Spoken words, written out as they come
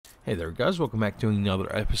Hey there guys, welcome back to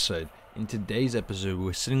another episode. In today's episode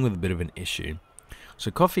we're sitting with a bit of an issue.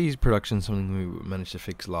 So coffee production is something we managed to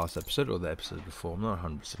fix last episode or the episode before. I'm not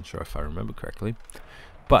 100% sure if I remember correctly.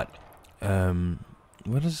 But,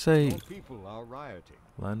 what does it say? More people are rioting.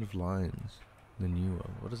 Land of Lions. The new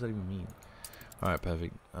one. What does that even mean? Alright,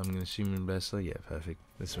 perfect. I'm going to assume in Bessler. Yeah, perfect.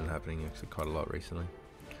 This has been happening actually quite a lot recently.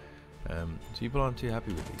 So people aren't too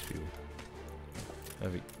happy with these people.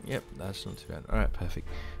 Perfect. Yep, that's not too bad. Alright, perfect.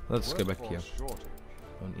 Let's go back here.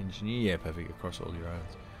 On engineer, yeah, perfect. Across all your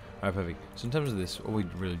islands. Alright, perfect. So in terms of this, all we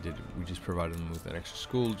really did, we just provided them with an extra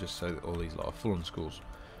school, just so that all these are full-on schools.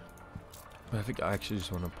 Perfect. I actually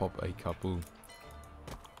just want to pop a couple.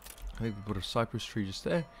 I think we put a cypress tree just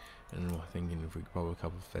there, and then we're thinking if we could pop a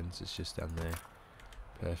couple of fences just down there.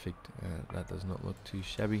 Perfect. That does not look too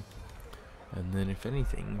shabby. And then if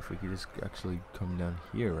anything, if we could just actually come down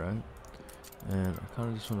here, right? And I kind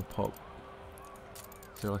of just want to pop,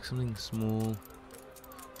 so like something small.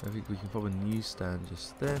 I think we can pop a newsstand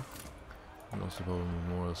just there, and also pop a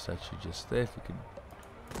memorial statue just there. If we could,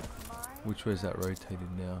 which way is that rotated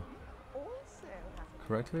now?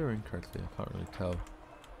 Correctly or incorrectly? I can't really tell.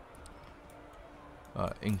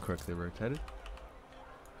 Incorrectly rotated.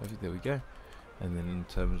 Perfect. There we go. And then in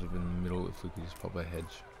terms of in the middle, if we could just pop a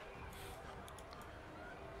hedge.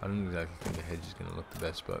 I don't exactly think a hedge is going to look the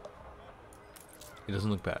best, but it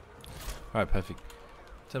doesn't look bad. Alright, perfect.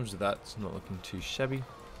 In terms of that, it's not looking too shabby.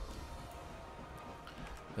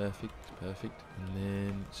 Perfect, perfect. And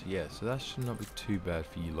then, so yeah, so that should not be too bad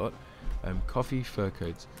for you lot. Coffee, fur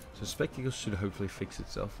coats. So spectacles should hopefully fix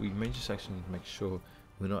itself. We may just actually need to make sure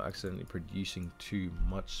we're not accidentally producing too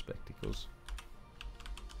much spectacles.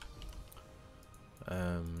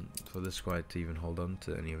 For this squad to even hold on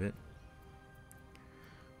to any of it.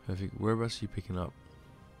 Perfect. Whereabouts are you picking up?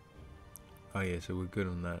 Oh yeah, so we're good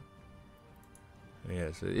on that.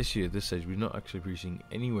 Yeah, so the issue at this stage, we're not actually producing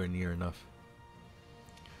anywhere near enough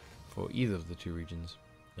for either of the two regions.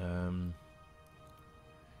 Yeah,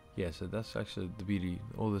 so that's actually the beauty.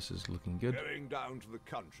 All this is looking good. Going down to the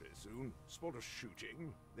country soon. Spot a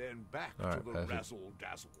shooting, then back All to right, the perfect. razzle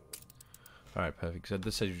dazzle. Alright, perfect. So at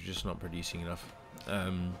this stage, we're just not producing enough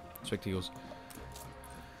spectacles.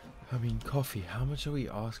 I mean, coffee. How much are we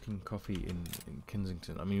asking coffee in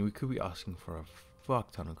Kensington? I mean, we could be asking for a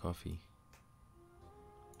fuck ton of coffee.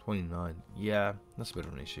 29. Yeah, that's a bit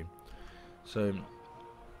of an issue. So,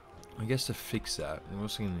 I guess to fix that, we're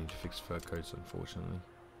also going to need to fix fur coats, unfortunately.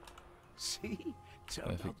 See?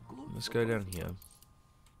 Perfect. Let's go down here.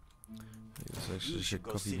 Let's actually check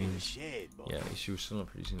coffee beans. Yeah, issue, we're still not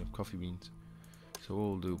producing enough coffee beans. So what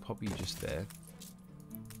we'll do, pop you just there.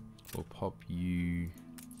 We'll pop you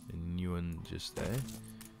a new one just there.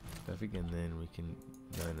 Perfect, and then we can,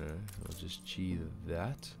 no, we'll just G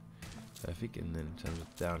that. Perfect, and then in terms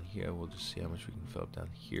of down here, we'll just see how much we can fill up down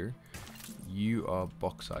here. You are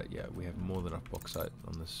bauxite. Yeah, we have more than enough bauxite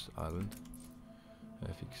on this island.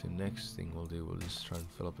 Perfect, so next thing we'll do, we'll just try and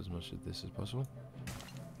fill up as much of this as possible.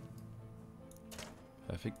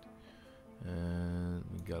 Perfect, and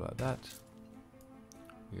we go like that.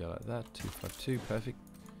 We go like that, 252, perfect.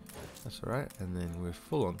 That's alright, and then we're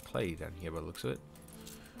full on clay down here by the looks of it.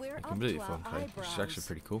 We're up Completely to full on our clay, which is eyebrows. actually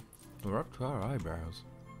pretty cool. We're up to our eyebrows.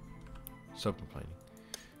 Stop complaining.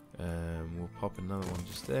 We'll pop another one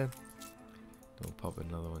just there. Then we'll pop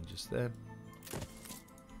another one just there.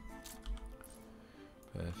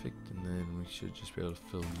 Perfect, and then we should just be able to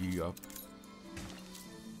fill you up.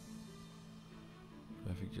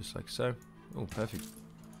 Perfect, just like so. Oh, perfect.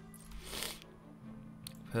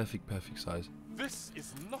 Perfect, perfect size. This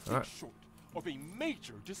is nothing Alright. short of a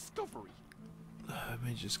major discovery.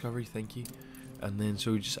 Major discovery, thank you. And then,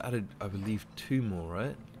 so we just added, I believe, 2 more,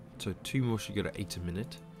 right? So 2 more should go to 8 a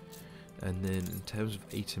minute. And then in terms of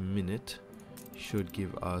 8 a minute, should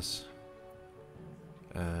give us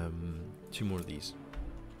 2 more of these.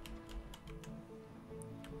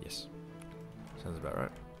 Yes. Sounds about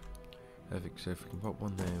right. Perfect, so if we can pop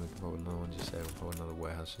one there, we can pop another one just there, we'll pop another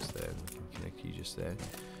warehouse just there, and we can connect you just there.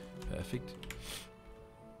 Perfect.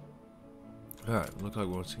 Alright, look like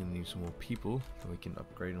we're also going to need some more people that we can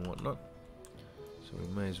upgrade and whatnot. So we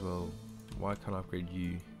may as well, why can't I upgrade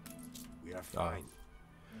you? We are fine.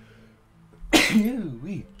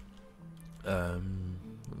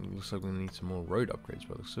 Looks like we're going to need some more road upgrades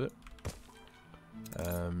by the looks of it. It's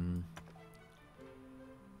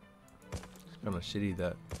kind of shitty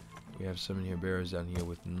that we have so many Oberos down here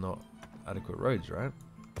with not adequate roads, right?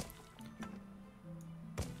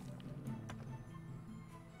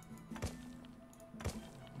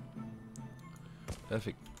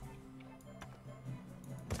 Perfect.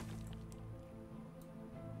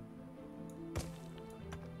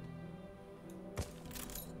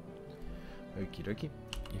 Okie dokie.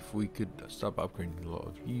 If we could stop upgrading a lot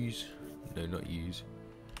of use. No, not use.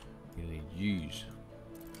 We're gonna need use.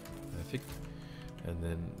 Perfect. And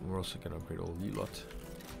then we're also gonna upgrade all you lot.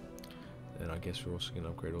 And I guess we're also gonna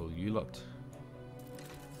upgrade all you lot.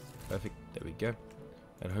 Perfect. There we go.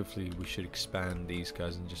 And hopefully we should expand these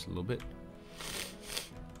guys in just a little bit.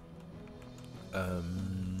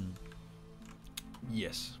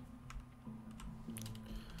 Yes.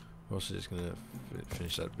 We're also just gonna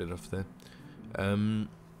finish that bit off there.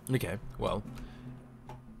 Okay, well,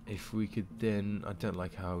 if we could then, I don't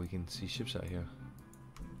like how we can see ships out here,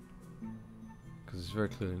 because it's very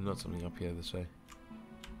clearly not something up here this way.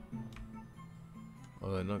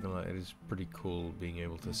 Although not gonna lie, it is pretty cool being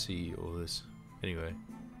able to see all this. Anyway.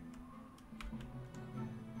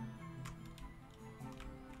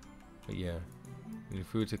 But yeah, and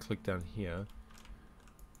if we were to click down here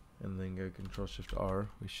and then go Control Shift R,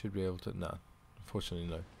 we should be able to. Nah, unfortunately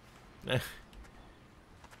no.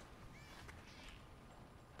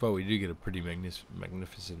 But we do get a pretty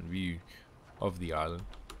magnificent view of the island.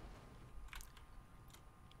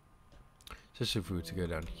 Especially if we were to go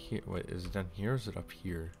down here. Wait, is it down here or is it up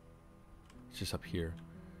here? It's just up here.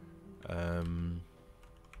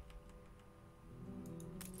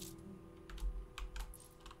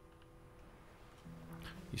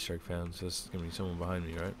 Easter egg found, so there's gonna be someone behind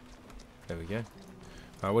me, right? There we go.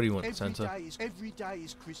 Alright, what do you want, Santa? Every day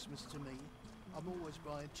is Christmas to me. I'm always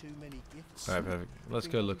buying too many gifts. Alright, perfect. Let's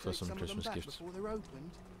go look for some Christmas gifts. Before they're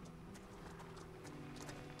opened.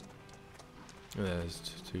 There's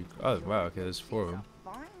two. Oh, wow, okay, there's 4 of them.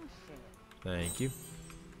 Thank you.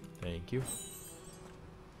 Thank you.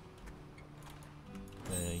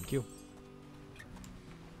 Thank you.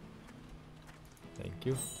 Thank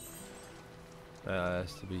you. That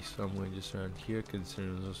has to be somewhere just around here,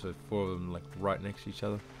 considering there's also 4 of them like right next to each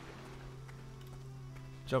other.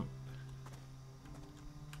 Jump.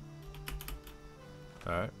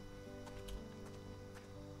 Alright.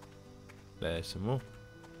 There's some more.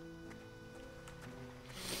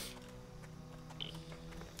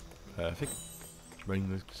 Perfect. Bring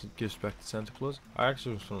the gifts back to Santa Claus. I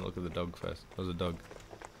actually just want to look at the dog first. There's a dog.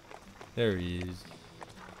 There he is.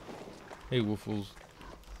 Hey, Woofles.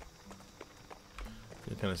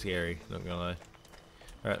 You're kind of scary, not gonna lie.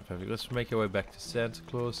 Alright, perfect. Let's make our way back to Santa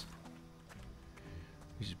Claus.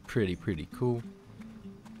 Which is pretty cool.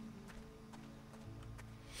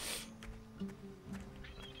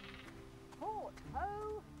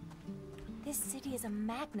 This city is a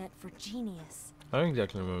magnet for genius. I don't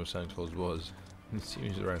exactly remember where Santa Claus was. It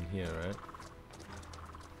seems around here, right?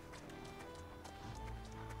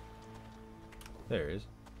 There he is.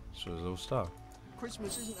 So there's a little star.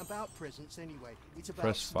 Christmas isn't about presents anyway. It's about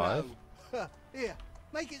Press snow. 5. Here,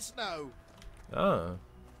 make it snow. Ah.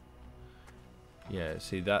 Yeah,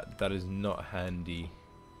 see that is not handy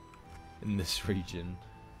in this region.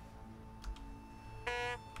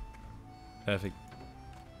 Perfect.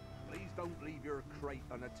 Please don't leave your crate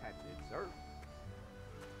unattended, sir.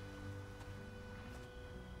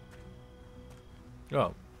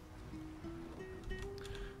 Oh.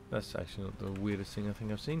 That's actually not the weirdest thing I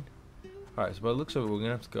think I've seen. Alright, so by the looks of it, we're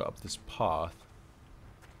gonna have to go up this path.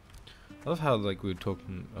 I love how like I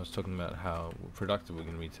was talking about how productive we're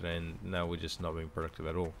gonna be today, and now we're just not being productive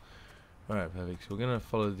at all. Alright, perfect. So we're gonna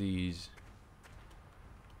follow these.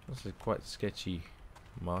 That's like quite sketchy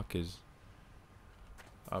markers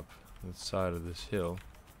up the side of this hill.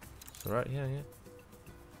 So right, yeah.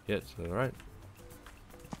 Yeah, it's to the right.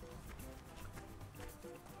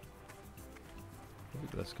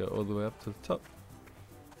 Let's go all the way up to the top.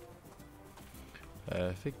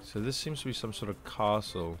 Perfect. So this seems to be some sort of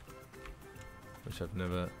castle, which I've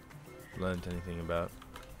never learned anything about.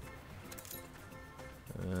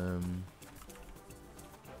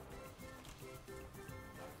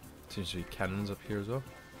 Seems to be cannons up here as well.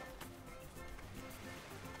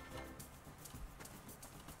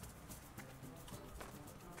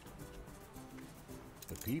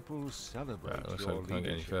 The people celebrate Right, looks your like we can't get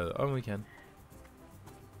any leadership. further. Oh, we can.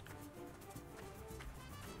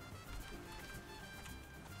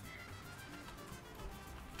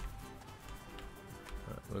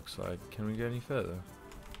 Looks like, can we go any further?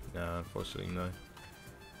 No, unfortunately no.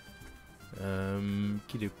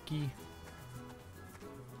 Kidoki.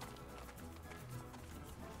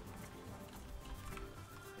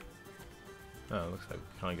 Oh, looks like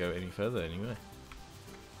we can't go any further anyway.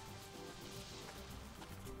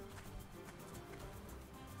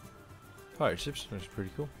 Pirate ships, which is pretty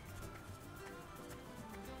cool.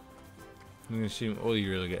 I'm gonna assume all you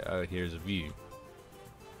really get out of here is a view.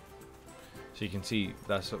 So you can see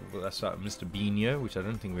that's Mr. Beano, which I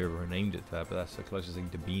don't think we ever named it that, but that's the closest thing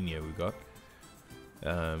to Beano we got.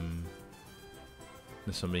 This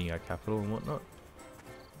one being our capital and whatnot.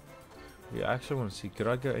 Yeah, I actually want to see, could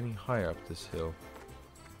I go any higher up this hill?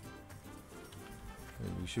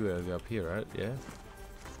 We should be able to go up here, right? Yeah.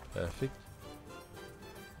 Perfect.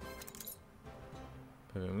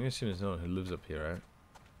 I'm gonna assume there's no one who lives up here, right?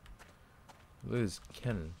 Look at this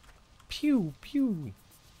cannon. Pew pew.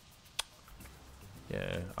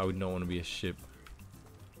 Yeah, I would not want to be a ship.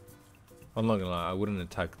 I'm not gonna lie, I wouldn't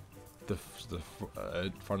attack the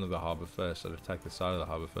front of the harbour first. I'd attack the side of the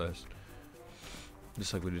harbour first,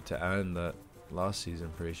 just like we did to Anne that last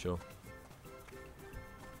season, pretty sure.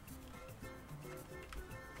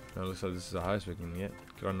 Now it looks like this is the highest we can get.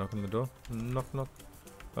 Can I knock on the door? Knock knock.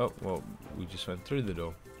 Oh well, we just went through the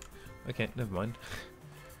door. Okay, never mind.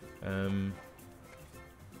 Yeah,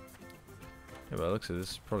 but it looks like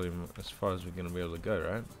this is probably as far as we're gonna be able to go,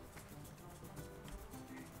 right?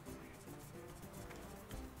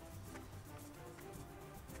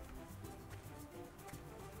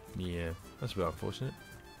 Yeah, that's a bit unfortunate.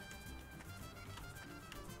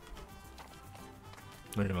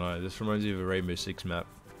 Not gonna lie, this reminds me of a Rainbow Six map.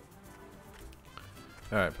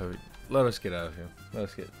 Alright, perfect. Let us get out of here.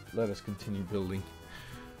 Let us continue building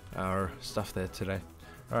our stuff there today.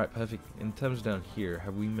 Alright, perfect. In terms of down here,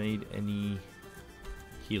 have we made any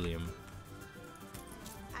helium?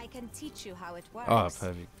 I can teach you how it works. Ah,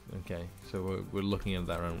 perfect. Okay, so we're looking at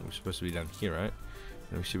that round. We're supposed to be down here, right?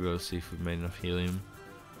 And we should be able to see if we've made enough helium.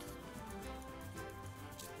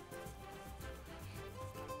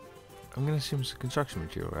 I'm gonna assume it's a construction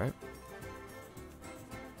material, right?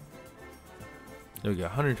 There we go,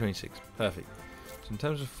 126. Perfect. So in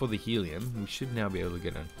terms of for the helium, we should now be able to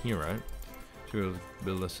get down here, right? Should be able to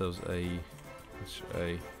build ourselves a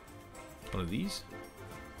one of these.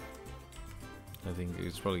 I think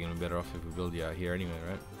it's probably gonna be better off if we build you out here anyway,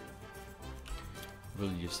 right?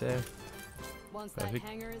 Build you just there. Once Perfect. that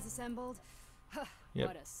hangar is assembled, Yep.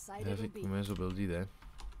 what a sight it'll Perfect. be. We may as well build you there.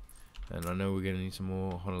 And I know we're gonna need some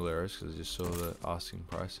more Honoleros because I just saw the asking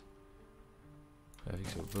price. Perfect.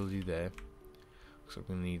 So we'll build you there. Looks like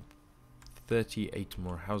we need 38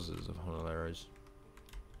 more houses of Honoleros.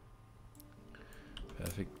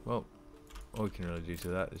 Perfect. Well, all we can really do to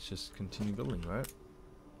that is just continue building, right?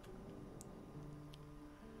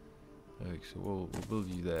 Perfect. So we'll build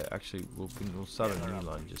you there. Actually, we'll start a new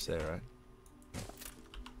line just there, right?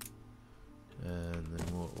 And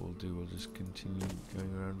then what we'll do, we'll just continue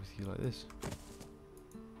going around with you like this.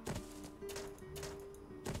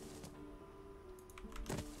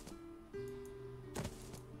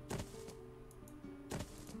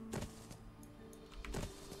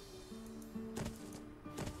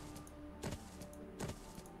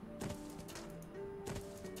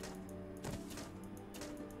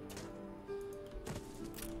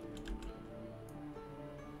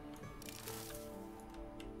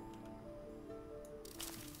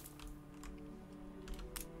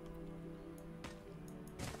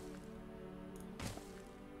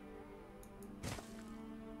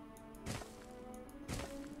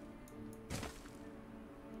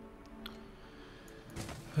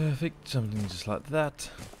 Perfect, something just like that.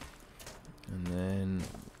 And then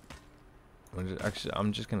actually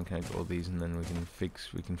I'm just gonna connect all these and then we can fix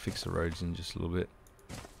the roads in just a little bit.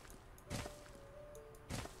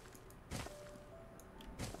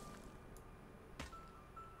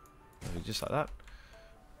 Perfect, just like that.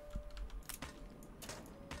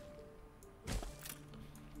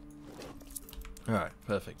 Alright,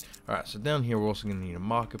 perfect. Alright, so down here we're also gonna need a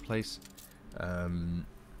marketplace.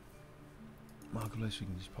 Marketplace we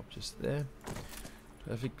can just pop just there.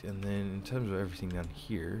 Perfect. And then in terms of everything down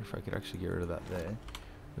here, if I could actually get rid of that there,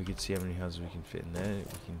 we could see how many houses we can fit in there. We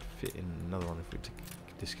can fit in another one if we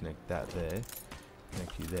disconnect that there.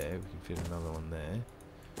 Connect you there, we can fit another one there.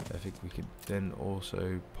 Perfect. We could then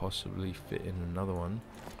also possibly fit in another one.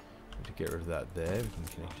 To get rid of that there, we can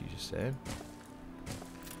connect you just there.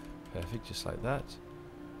 Perfect, just like that.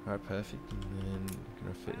 Alright, perfect. And then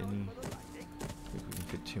we're gonna fit any. I think we can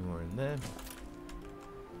fit 2 more in there.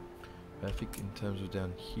 Perfect. In terms of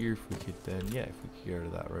down here, if we could then, yeah, if we could get rid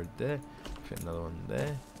of that road there, fit another one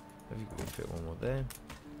there. I think we can fit one more there.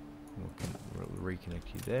 We'll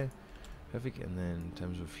reconnect you there. Perfect. And then in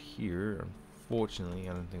terms of here, unfortunately,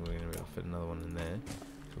 I don't think we're going to be able to fit another one in there.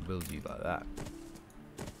 So we'll build you like that.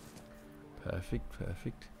 Perfect,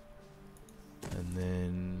 perfect. And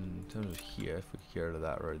then in terms of here, if we could get rid of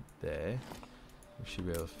that road there, we should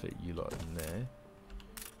be able to fit you lot in there.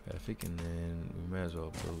 Perfect, and then we may as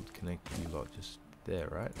well connect you lot just there,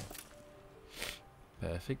 right?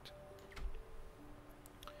 Perfect.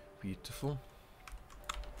 Beautiful.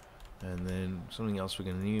 And then something else we're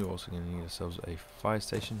going to need, we're also going to need ourselves a fire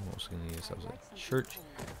station, we're also going to need ourselves a church,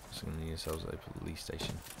 we're also going to need ourselves a police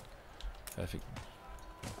station. Perfect.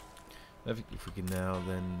 Perfect. If we can now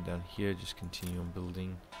then down here just continue on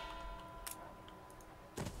building.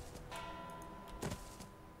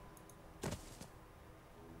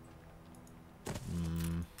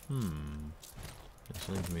 Let's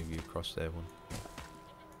need to move you across there one.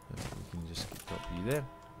 Perfect. We can just drop you there.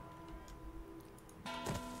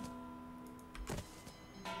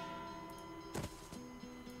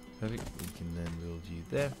 Perfect, we can then build you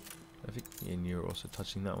there. Perfect, and you're also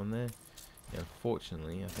touching that one there. Yeah,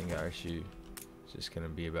 unfortunately, I think our issue is just going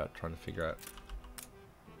to be about trying to figure out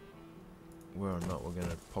whether or not we're going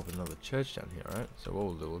to pop another church down here, right? So what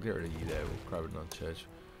we'll do, we'll get rid of you there, we'll grab another church.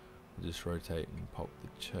 We'll just rotate and pop the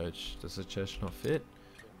church. Does the church not fit?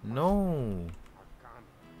 No!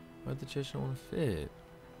 Why'd the church not want to fit?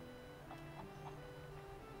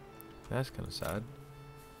 That's kind of sad.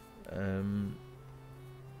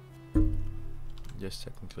 Just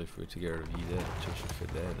technically, if we were to get rid of you there, the church should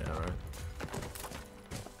fit there now, right?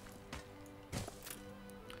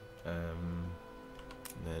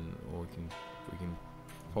 Then or we can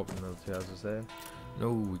pop another 2 houses there.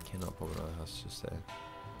 No, we cannot pop another house just there.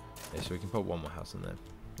 Yeah, so we can put one more house in there.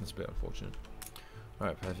 That's a bit unfortunate.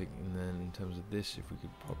 Alright, perfect. And then in terms of this, if we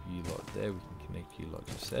could pop you lot there, we can connect you lot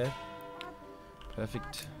just there.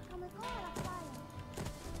 Perfect.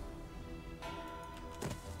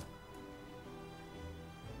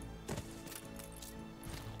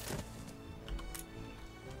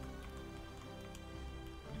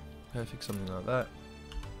 Perfect, something like that.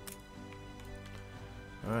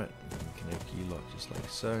 Alright, we can connect you lot just like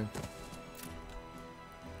so.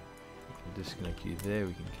 We can disconnect you there,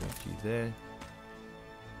 we can connect you there.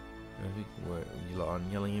 Perfect. You lot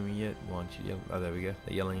aren't yelling at me yet? Why aren't you yelling? Oh, there we go.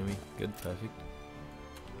 They're yelling at me. Good, perfect.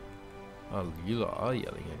 Oh, you lot are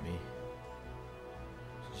yelling at me.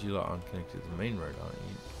 Because you lot aren't connected to the main road, aren't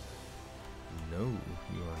you? No,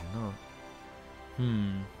 you are not.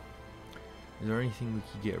 Is there anything we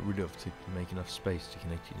could get rid of to make enough space to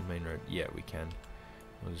connect you to the main road? Yeah, we can.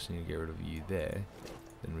 We'll just need to get rid of you there.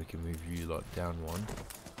 Then we can move you lot down one.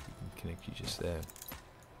 We can connect you just there.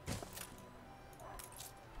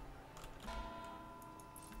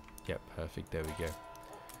 Yep, perfect. There we go.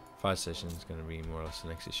 Fire station is going to be more or less the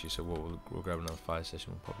next issue. So what we'll grab another fire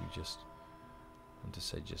station. We'll probably just, I want to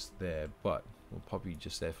say just there, but we'll pop you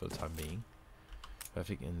just there for the time being.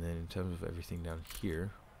 Perfect. And then in terms of everything down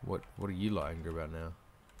here, what are you lot angry about now?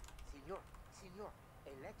 Senor, a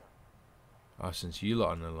letter. Ah, since you lot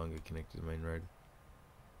are no longer connected to the main road.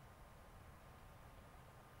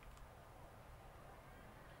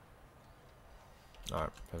 Alright,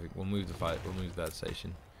 perfect. We'll move that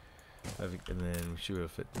station. Perfect, and then we should be able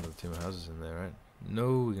to fit another 2 more houses in there, right?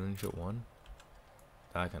 No, we can only fit 1.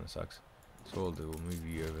 That kind of sucks. So what we'll do, we'll move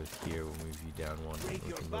you over here, we'll move you down 1, and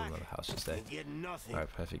we can build another house just there.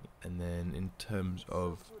 Alright, perfect. And then in terms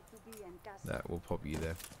of that, we'll pop you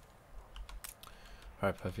there.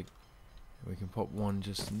 Alright, perfect. We can pop 1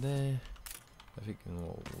 just in there. Perfect, and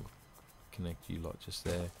we'll connect you lot just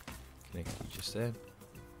there. Connect you just there.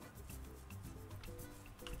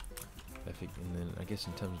 Perfect, and then I guess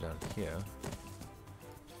in terms of down here,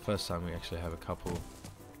 first time we actually have a couple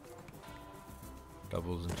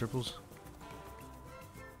doubles and triples.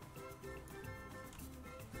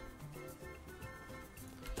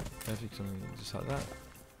 Perfect, something just like that.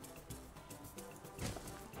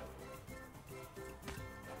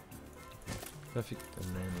 Perfect,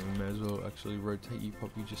 and then we may as well actually rotate you,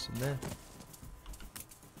 pop you just in there.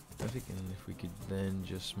 Perfect, and if we could then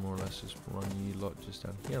just more or less just run you lot just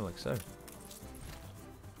down here like so.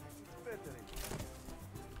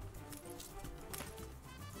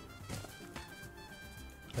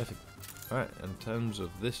 Perfect. Alright, in terms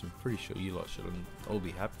of this, I'm pretty sure you lot should all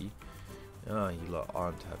be happy. Ah, you lot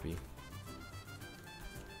aren't happy.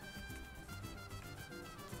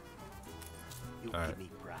 Alright,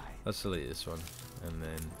 let's delete this one, and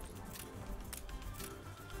then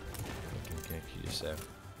we can connect you just there.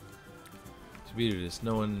 To be this,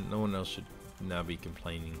 no one else should now be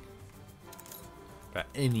complaining about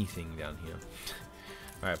anything down here.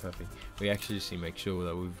 Alright, perfect. We actually just need to make sure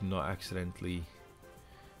that we've not accidentally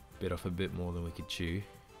bit off a bit more than we could chew.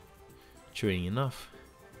 Chewing enough.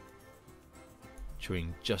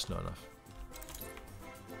 Chewing just not enough.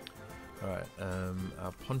 Alright,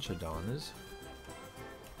 our poncho darners.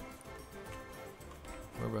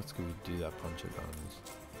 Whereabouts could we do that poncho darners?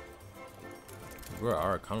 Where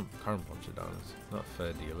are our current poncho darners? Not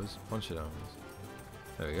fair dealers, poncho darners.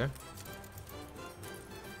 There we go.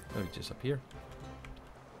 Maybe just up here.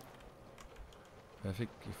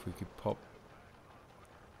 Perfect. If we could pop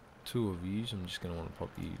 2 of you, I'm just going to want to pop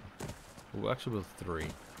you. We'll actually build 3.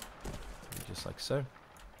 Just like so.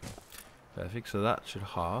 Perfect. So that should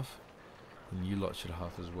half. And you lot should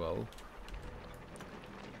half as well.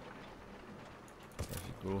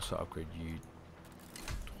 Perfect. We'll also upgrade you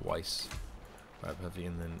twice. Right, perfect.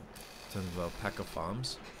 And then in terms of alpaca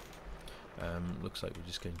farms, looks like we're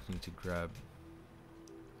just going to need to grab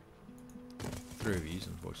 3 of these,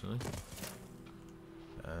 unfortunately.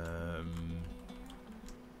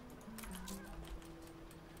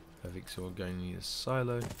 Perfect. So we're going to need a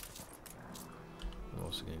silo. I'm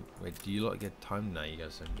also going. Wait, do you lot get time? No, you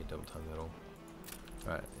guys don't get double time at all.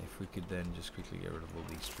 Right, if we could then just quickly get rid of all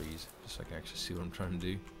these trees, just so I can actually see what I'm trying to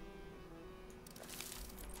do.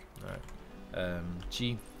 Alright,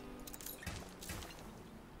 G.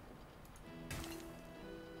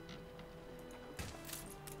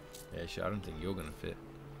 Yeah, sure, I don't think you're gonna fit.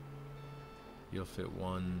 You'll fit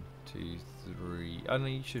 1, 2, 3. Oh no,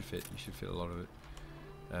 you should fit. You should fit a lot of it.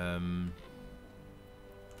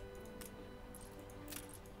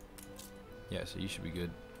 Yeah, so you should be good.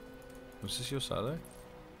 Was this your silo?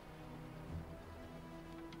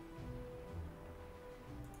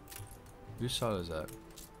 Whose silo is that?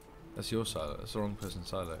 That's your silo. That's the wrong person's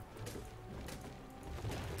silo.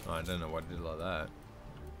 Oh, I don't know why I did it like that.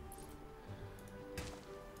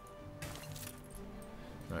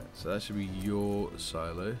 Right, so that should be your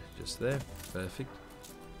silo, just there. Perfect.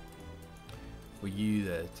 Were you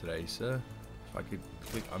there today, sir? If I could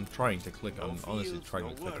click, I'm trying to click. I'm honestly trying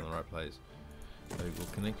to click on the right place. So we'll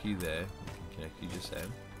connect you there. We can connect you just there.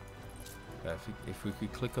 Perfect. If we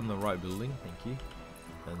could click on the right building, thank you.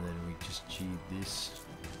 And then we just G this.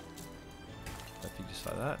 Perfect, just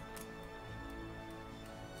like that.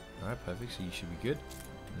 Alright, perfect. So you should be good.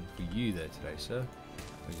 And for you there today, sir,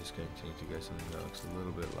 we're just going to need to go something that looks a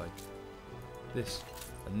little bit like this.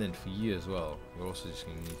 And then for you as well, we're also just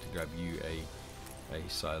going to need to grab you a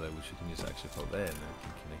silo, which we can just actually put there, and then we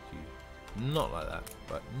can connect you. Not like that,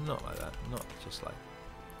 but not like that. Not just like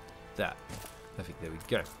that. Perfect, there we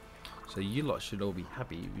go. So you lot should all be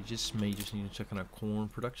happy. We may just need to check on our corn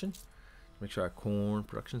production. Make sure our corn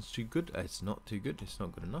production is too good. It's not too good. It's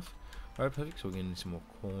not good enough. Alright, perfect. So we're going to need some more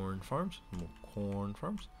corn farms. More corn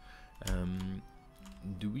farms.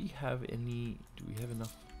 Do we have any? Do we have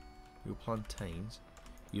enough? Your plantains.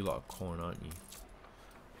 You lot of corn, aren't you?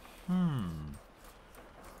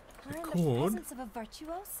 We're in the corn. presence of a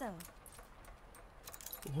virtuoso.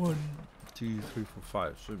 1, 2, 3, 4,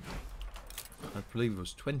 5. So I believe it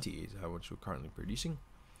was 20 is how much we're currently producing.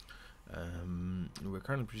 We're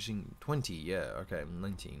currently producing 20. Yeah. Okay.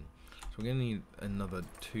 19. So we're gonna need another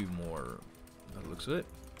 2 more. That looks of it.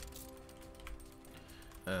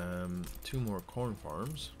 2 more corn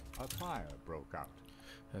farms. A fire broke out.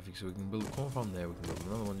 Perfect. So we can build a corn farm there. We can build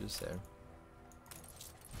another one just there.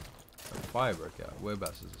 A fire broke out.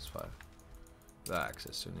 Whereabouts is this fire? That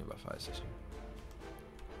access to a nearby fire station.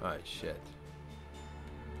 Alright, shit.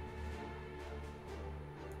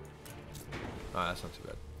 Alright, that's not too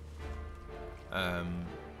bad.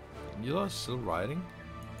 You lot are still riding?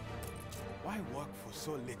 Why work for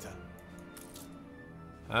so little?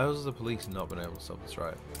 How's the police not been able to stop this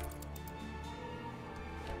riot?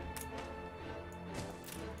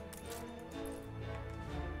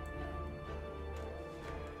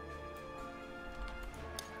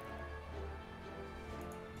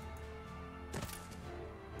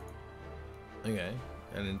 Okay,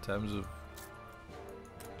 and in terms of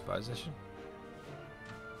fire station?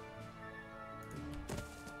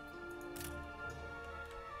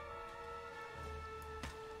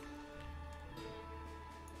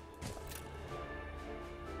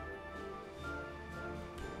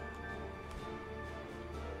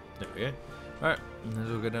 There we go. Alright,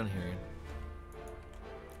 let's all go down here again.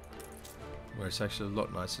 Where it's actually a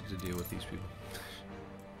lot nicer to deal with these people.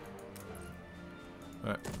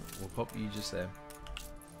 Alright, we'll pop you just there.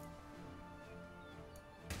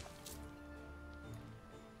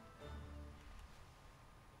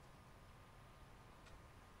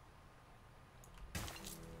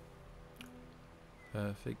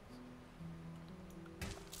 Perfect.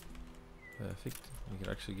 Perfect. We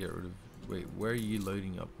can actually get rid of... Wait, where are you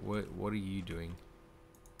loading up? What are you doing?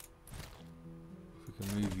 If we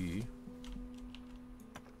can move you.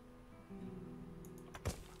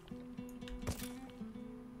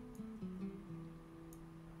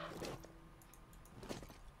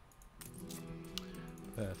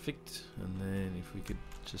 Perfect. And then if we could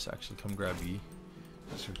just actually come grab you,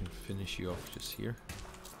 so we can finish you off just here.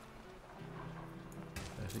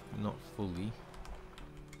 Perfect. Not fully.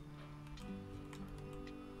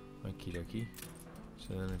 Okie dokie.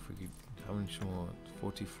 So then if we could How much more?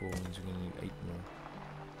 44 means we're going to need 8 more.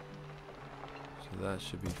 So that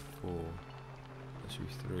should be 4. That should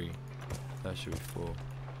be 3. That should be 4.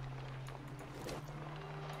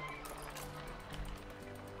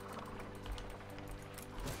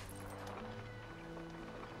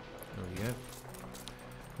 There we go.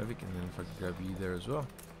 Perfect, and then if I can grab you there as well.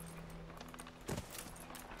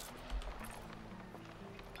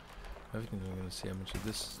 Perfect, and we're going to see how much of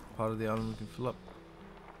this part of the island we can fill up.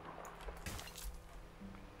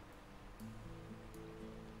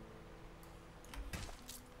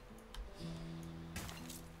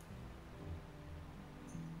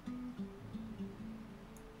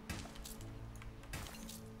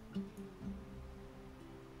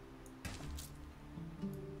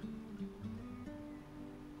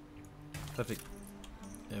 Perfect.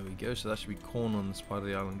 There we go. So that should be corn on this part of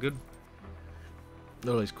the island. Good.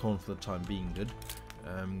 Not always corn for the time being. Good.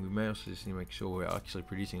 We may also just need to make sure we're actually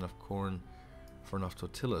producing enough corn for enough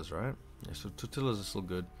tortillas, right? Yeah, so tortillas are still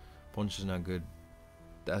good. Ponche is now good.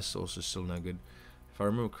 That's also still now good. If I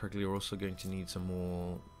remember correctly, we're also going to need some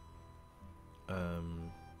more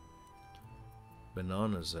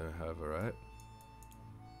bananas there, however, right?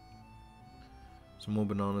 Some more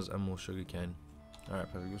bananas and more sugarcane.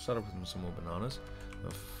 Alright, perfect. We'll start off with some more bananas.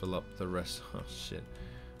 I'll fill up the rest. Oh shit.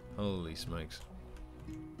 Holy smokes.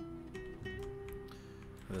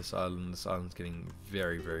 This island's getting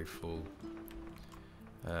very, very full.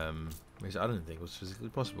 Which I don't think was physically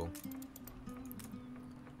possible.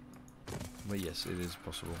 But yes, it is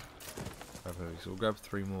possible. Alright, perfect. So we'll grab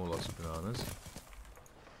 3 more lots of bananas.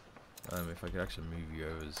 If I could actually move you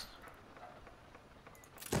overs.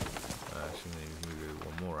 Actually, maybe move you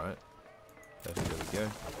one more, right? Perfect, there we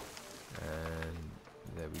go. And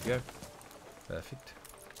there we go. Perfect.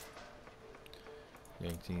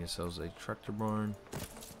 Yanking yourselves a tractor barn.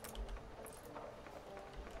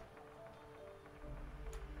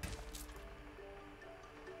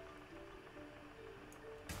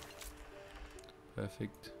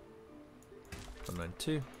 Perfect.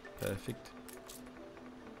 192. Perfect.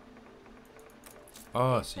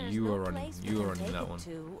 Ah, so There's you no are running. place we You can are running take that it one.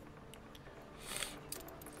 to.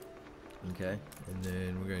 Okay, and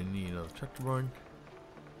then we're going to need another tractor barn,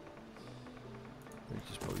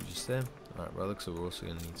 which is probably just there. Alright, well, looks like we're also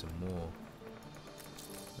going to need some more.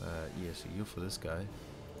 Yeah, so you're for this guy.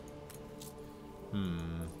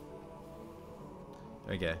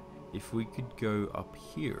 Okay, if we could go up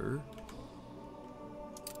here.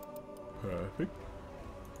 Perfect.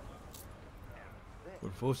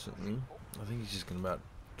 Unfortunately, I think he's just going to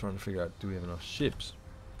trying to figure out, do we have enough ships?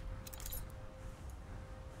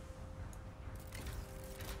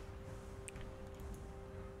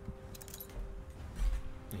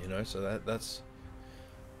 You know, so that's.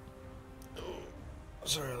 Oh,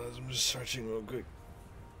 sorry, lads, I'm just searching real quick.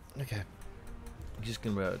 Okay, I'm just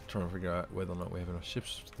gonna trying to figure out whether or not we have enough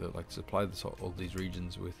ships to like supply all these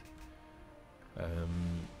regions with.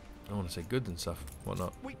 I want to say goods and stuff,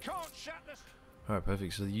 whatnot. We can't shut this. All right,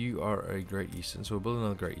 perfect. So you are a Great Eastern, so we'll build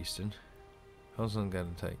another Great Eastern. How long is it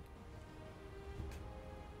going to take?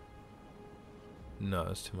 No,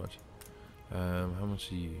 that's too much. How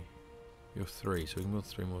much are you? You're 3, so we can build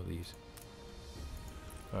 3 more of these.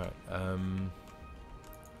 Alright,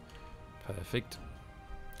 perfect.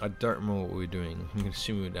 I don't remember what we're doing. I'm going to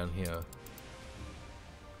assume we're down here.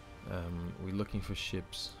 We're looking for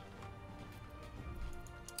ships.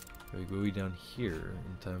 We go down here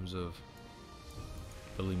in terms of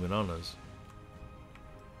building bananas.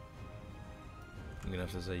 I'm going to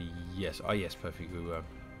have to say yes. Oh yes, perfect, we were.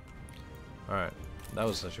 Alright, that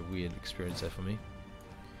was such a weird experience there for me.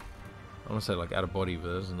 I want to say like out of body,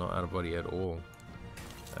 but this is not out of body at all.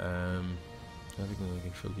 I think we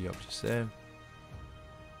can fill you up just there.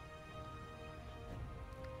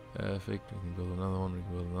 Perfect. We can build another one. We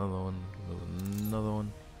can build another one. We can build another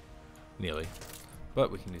one. Nearly,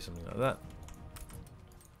 but we can do something like that.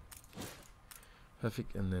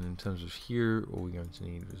 Perfect. And then in terms of here, all we're going to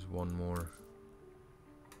need is one more.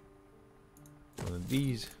 One of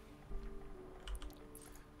these.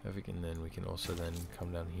 Perfect. And then we can also then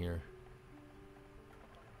come down here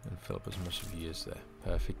and fill up as much of you as there.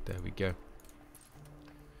 Perfect, there we go.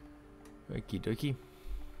 Okie dokie.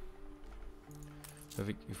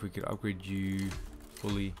 Perfect, if we could upgrade you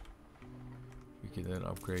fully, we could then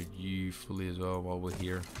upgrade you fully as well while we're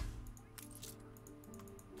here.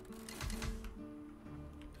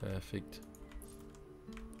 Perfect.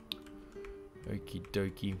 Okie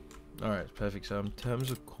dokie. Alright, perfect. So in terms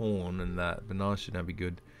of corn and that, banana should now be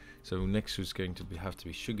good. So next is going to have to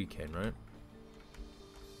be sugarcane, right?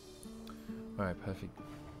 Alright, perfect.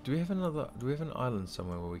 Do we have an island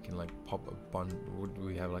somewhere where we can like pop a bun? Or do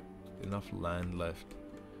we have like enough land left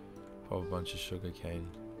for a bunch of sugar cane.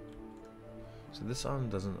 So this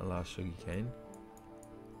island doesn't allow sugar cane.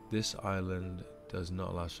 This island does not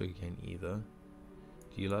allow sugar cane either.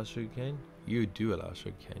 Do you allow sugar cane? You do allow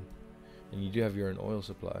sugar cane. And you do have your own oil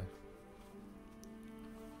supply.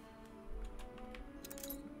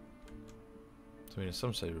 So I mean, at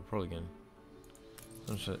some stage we're probably going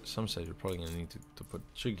to need to put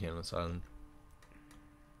sugar cane on this island.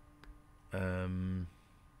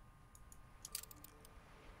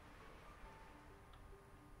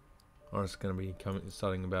 Or it's going to be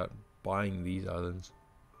starting about buying these islands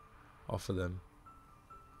off of them.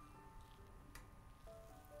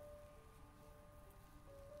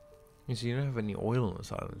 You see, you don't have any oil on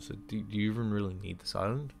this island, so do you even really need this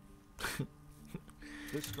island?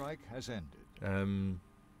 The strike has ended.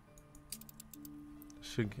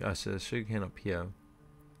 I said sugar cane up here.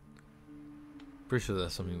 Pretty sure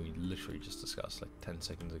that's something we literally just discussed like 10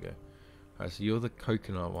 seconds ago. Alright, so you're the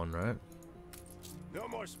coconut one, right? No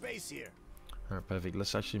more space here. Alright, perfect.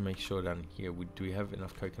 Let's actually make sure down here. Do we have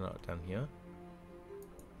enough coconut down here?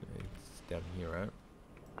 It's down here, right?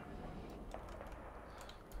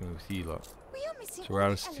 With you lot. We are missing So we're out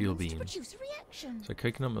all of the steel elements to beams. produce a reaction. So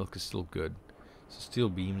coconut milk is still good. So steel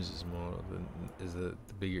beams is the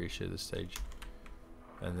bigger issue at this stage.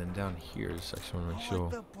 And then down here is actually want to make sure.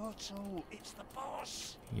 The bottle. It's the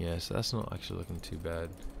boss. Yeah, so that's not actually looking too bad.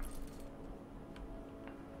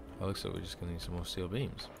 It looks like we're just gonna need some more steel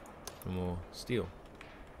beams. Some more steel.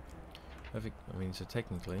 Perfect. I mean, so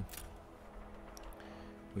technically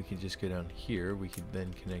we could just go down here. We could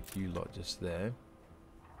then connect you lot just there.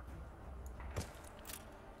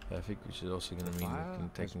 Perfect, which is also going to mean we can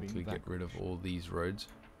technically get rid of all these roads.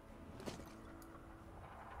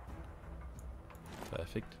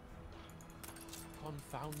 Perfect.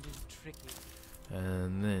 Confounded tricky.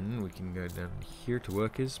 And then we can go down here to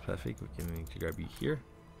workers. Perfect, we can need to grab you here.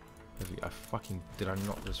 Perfect, did I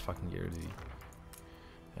not just fucking get rid of you?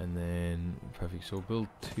 And then, perfect, so we'll build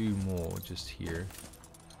 2 more just here.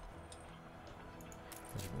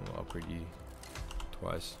 We'll upgrade you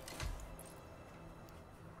twice.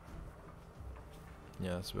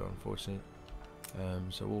 Yeah, that's a bit unfortunate.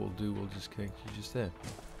 So what we'll do, we'll just connect you just there.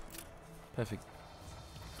 Perfect.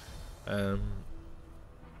 Okie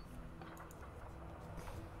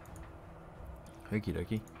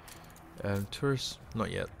dokie. Tourists, not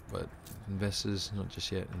yet, but investors, not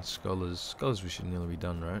just yet, and scholars. Scholars we should nearly be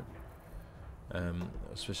done, right?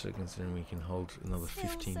 Especially considering we can hold another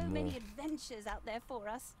 15 so more. many adventures out there for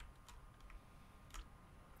us.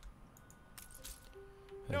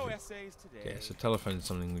 No Perfect. essays today. Yeah, so telephone is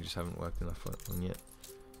something we just haven't worked enough on yet.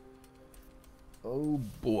 Oh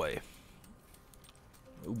boy.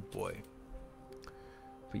 Oh boy.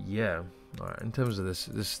 But yeah, alright, in terms of this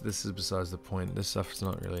is besides the point. This stuff is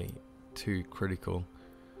not really too critical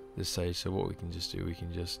this stage, so what we can just do, we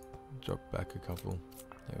can just drop back a couple.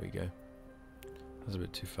 There we go. That's a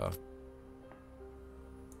bit too far.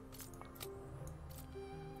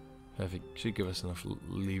 Perfect, should give us enough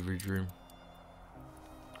leverage room.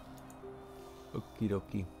 Okie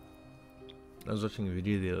dokie. I was watching a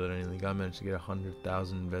video the other day and the guy managed to get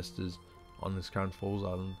 100,000 investors on this Crown Falls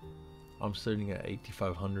Island. I'm sitting at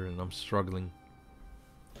 8,500 and I'm struggling.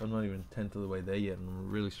 I'm not even a tenth of the way there yet and I'm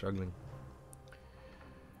really struggling.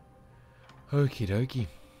 Okie dokie.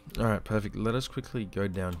 Alright, perfect. Let us quickly go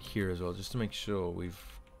down here as well just to make sure we've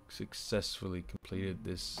successfully completed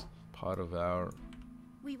this part of our...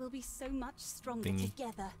 We will be so much stronger Thingy.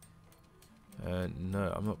 together.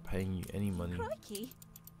 No, I'm not paying you any money. Crikey.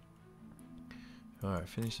 Alright,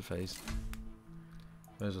 finish the phase.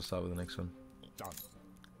 May as well start with the next one. Done.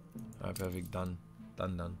 Alright, perfect. Done.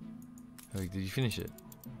 Done. Perfect. Did you finish it?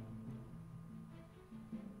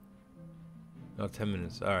 Oh, 10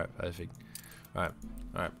 minutes. Alright, perfect.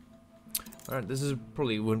 Alright, this is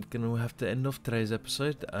probably we're gonna have to end off today's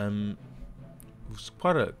episode. It was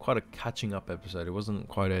quite a catching up episode. It wasn't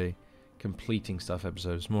quite a completing stuff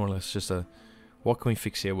episode. It's more or less just a what can we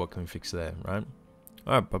fix here, what can we fix there, right?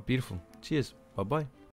 Alright, but beautiful. Cheers. Bye bye.